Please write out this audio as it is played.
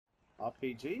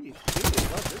RPG?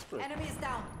 Shit, not desperate. Enemy is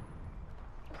down.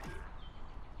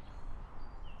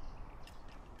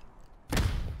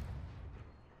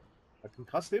 I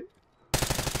concussed him.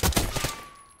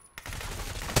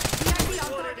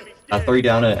 Three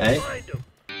down at A.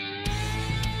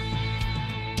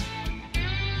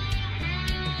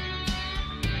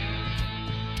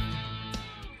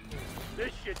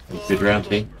 Good round,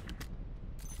 team.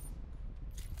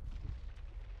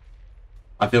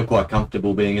 I feel quite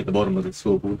comfortable being at the bottom of the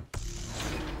scoreboard.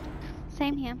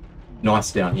 Same here.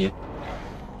 Nice down here.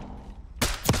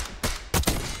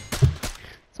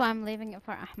 So I'm leaving it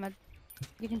for Ahmed.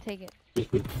 You can take it.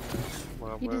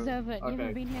 Well, You deserve it. You Okay.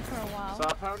 haven't been here for a while. So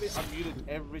apparently I muted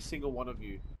every single one of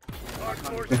you.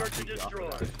 Hardcore search and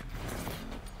destroy.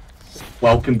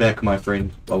 Welcome back, my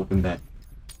friend. Welcome back.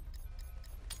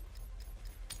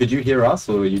 Did you hear us,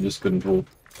 or you just couldn't talk?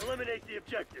 Eliminate the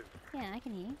objective. Yeah, I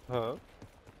can hear you. huh?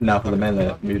 No, for the man I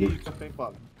that can hear you muted. coughing,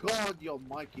 but God, your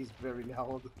mic is very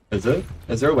loud. Is it?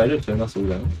 Is there a way to turn us all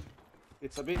down?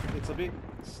 It's a bit,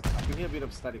 I can hear a bit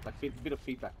of static, like a bit of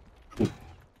feedback.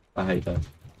 I hate that.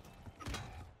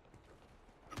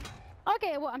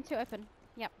 Okay, well, I'm too open.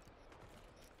 Yep.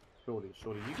 Shorty,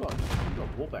 you got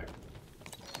wallbang.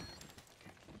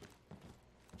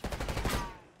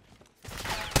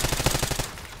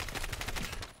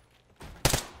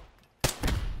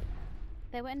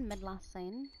 They were in mid last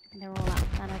scene. And they're all out.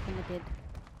 And I think they did.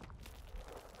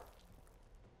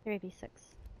 3v6.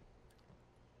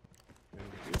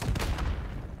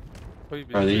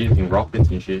 Are they using rockets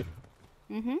and shit?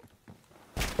 Mm-hmm.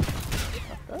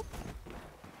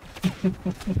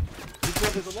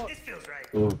 There's a lot. This feels right.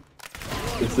 Ooh.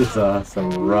 This is some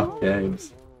rough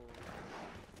games.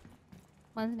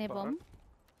 One's near bomb.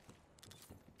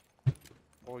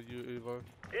 Or you, Evo.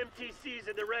 MTC's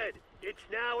in the red. It's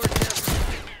now or never.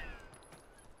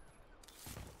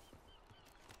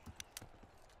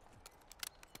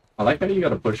 I like how you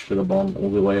gotta push to the bomb all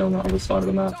the way on the other side of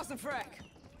the map.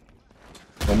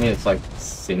 For me, it's like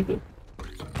centered.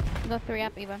 Go 3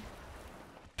 up, Eva.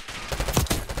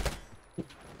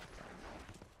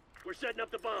 We're setting up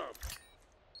the bomb.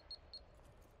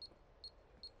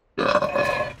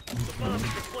 Whoa. The bomb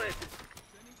is planted.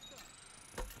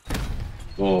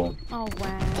 Oh,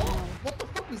 wow. What the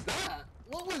fuck was that?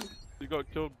 What was? You got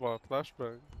killed by a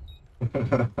flashbang.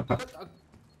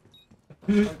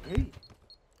 Okay.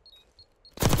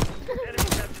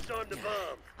 Enemies have disarmed the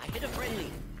bomb. I hit a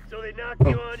friendly. So they knock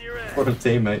you on your ass. What a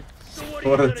teammate. So what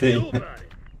What are a you gonna do team. about it?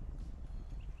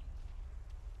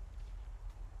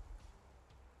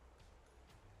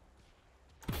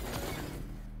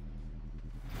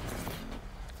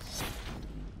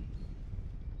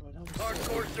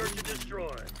 Hardcore search and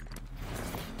destroy.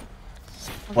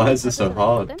 Why is this so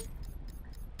hard?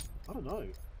 I don't know.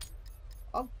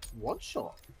 I'm one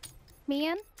shot. Me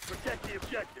in? Protect the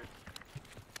objective.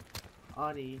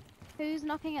 Ani. Who's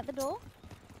knocking at the door?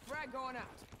 Frag going out.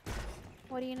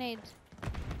 What do you need?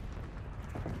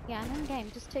 Yeah, I'm in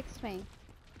game. Just text me.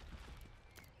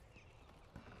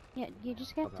 Yeah, you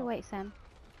just have to wait, Sam.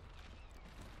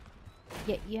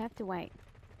 Yeah, you have to wait.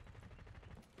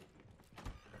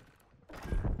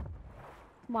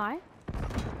 Why?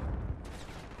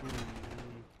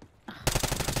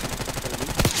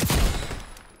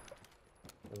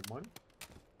 Never mind.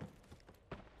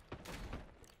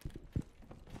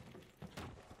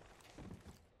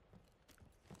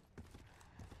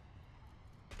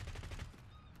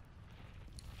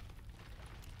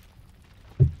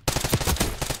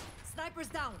 Sniper's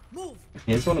down. Move.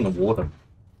 Here's one in the water.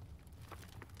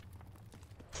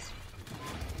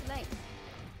 Late.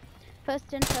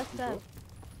 First in, first serve.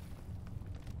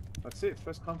 That's it.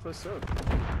 First come, first serve.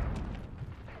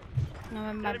 No,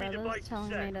 my Enemy brother's device telling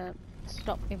set. me to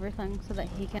stop everything so that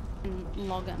he can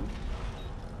log in.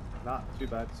 Nah, too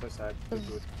bad. So sad. Too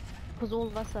good. Because all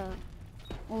of us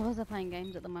are playing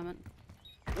games at the moment.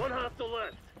 One hostile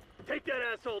left. Take that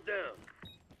asshole down.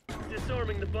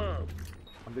 Disarming the bomb.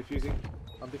 I'm defusing.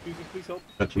 Please help.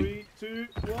 Got you. 3,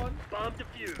 2, 1. Bomb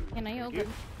defused. You know, you're Thank you. good.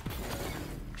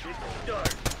 It's a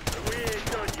start, but we ain't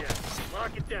done yet.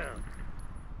 Lock it down.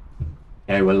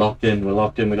 Okay, we're locked in.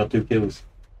 We got 2 kills.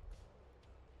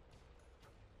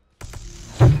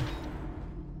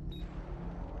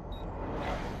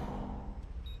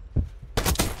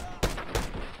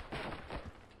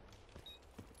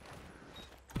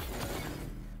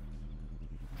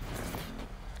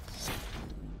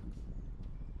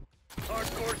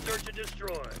 Hardcore search and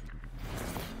destroy.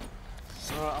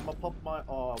 Alright, I'm gonna pop my.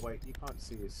 Oh, wait, you can't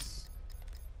see this.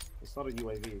 It's not a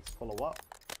UAV, it's follow up.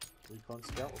 Recon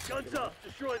scout. or Guns something up.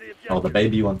 Destroy the objective. Oh, the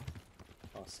baby one.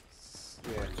 like that.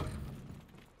 Oh, yeah.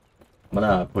 I'm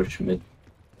gonna push mid.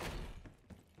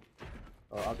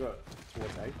 I'll go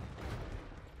towards A.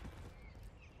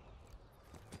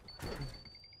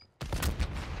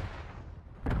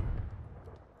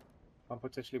 I'm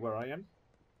potentially where I am.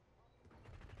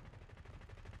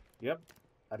 Yep.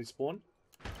 At his spawn.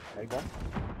 A bomb.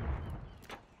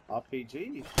 RPG.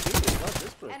 Shit, what's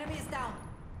this bro? Enemy is down.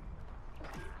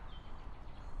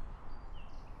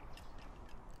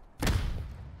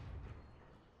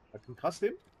 I concussed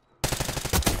him.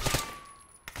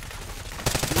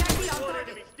 VIP on One target.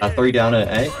 enemy 3 standing. down at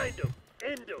A. Find him.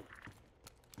 End him.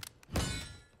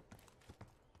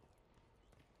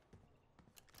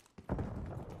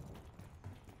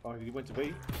 Oh, he went to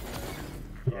B.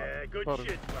 Yeah, good Got him.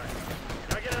 shit, Flash.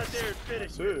 Now get out there and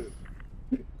finish. Two.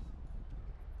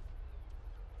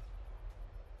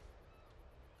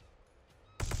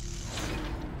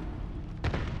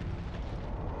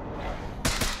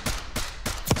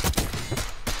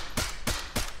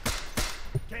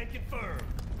 Can confirm.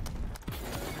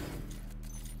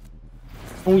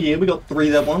 Oh yeah, we got 3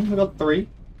 that one. We got 3.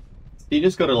 You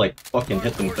just gotta like fucking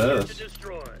hit them Hardcore here to first.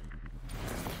 destroy.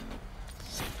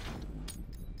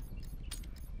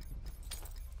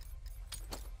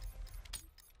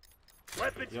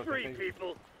 Weapons Yo, free, okay.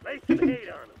 people. Lay some hate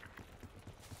on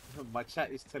them. My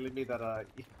chat is telling me that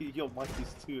your mic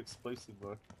is too explosive,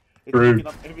 bro. It's True. picking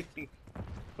up everything.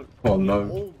 Oh no.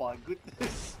 Oh my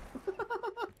goodness.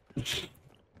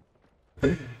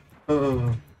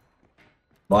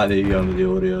 Might need to go into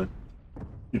the audio.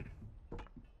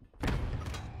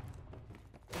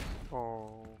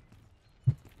 Oh.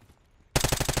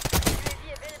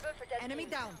 Enemy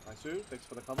down. Nice, Sue. Thanks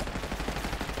for the cover.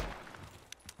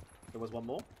 There was one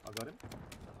more. I got him.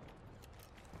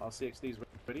 Our CXD is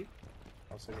ready.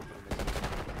 I'll save it for the next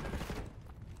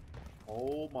one.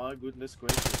 Oh my goodness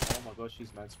gracious. Oh my gosh,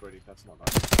 she's man spreading. That's not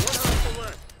nice. One hostile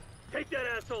left. Take that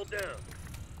asshole down.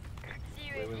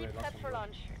 Wait, last one, bro.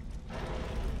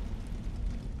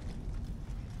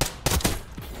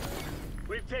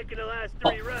 We've taken the last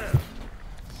 3 rounds.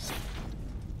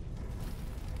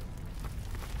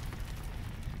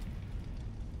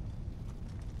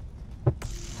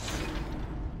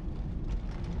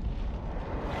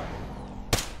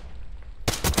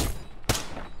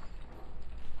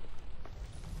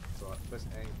 It's alright.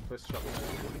 First shot was just a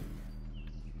warning.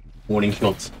 Warning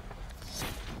shots.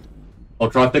 I'll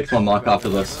try to fix my mic after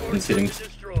this in settings.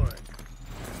 Destroy. Gotta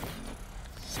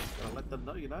let them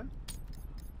know, you know?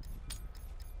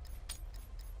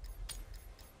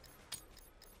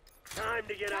 Time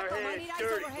to get our Tackle, hands 90 eyes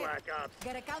dirty, overhead. Black Ops.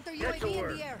 Get a counter Get to UAV in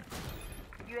work. the air.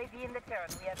 UAV in the turn.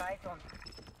 We have eyes on.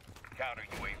 Counter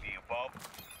UAV above.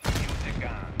 Music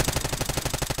on.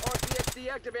 RPXD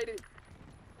activated.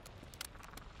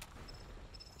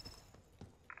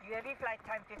 UAV flight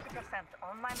time 50%.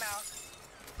 On my mouse.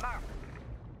 Mark.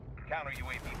 Counter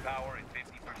UAV power at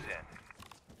 50%.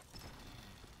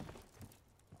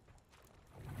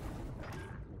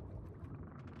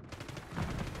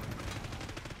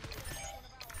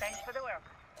 Thanks for the work.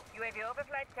 UAV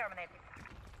overflight terminated.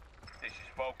 This is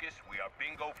Focus. We are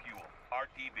Bingo Fuel.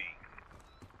 RTB.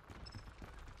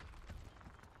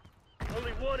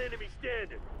 Only one enemy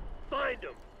standing. Find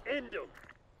him. End him.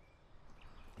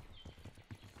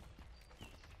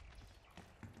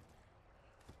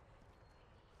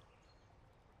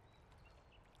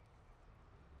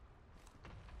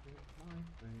 My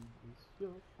friend is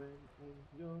your friend,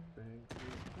 and your friend is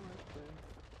my friend.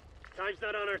 Time's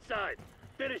not on our side.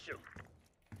 Finish him.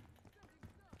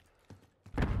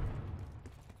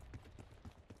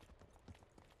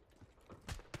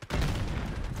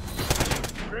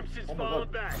 Crimson's Oh my falling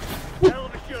God. back. Hell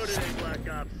of a show today, Black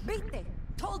Ops. Beat.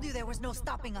 Told you there was no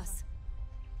stopping us.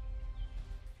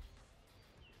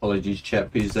 Apologies,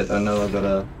 chat, please. That I know I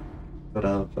got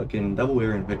a fucking double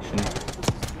ear infection.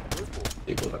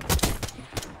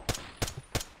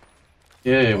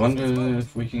 Yeah, I wonder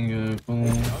if we can go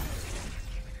boom.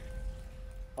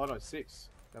 Oh no, 6.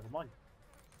 Never mind.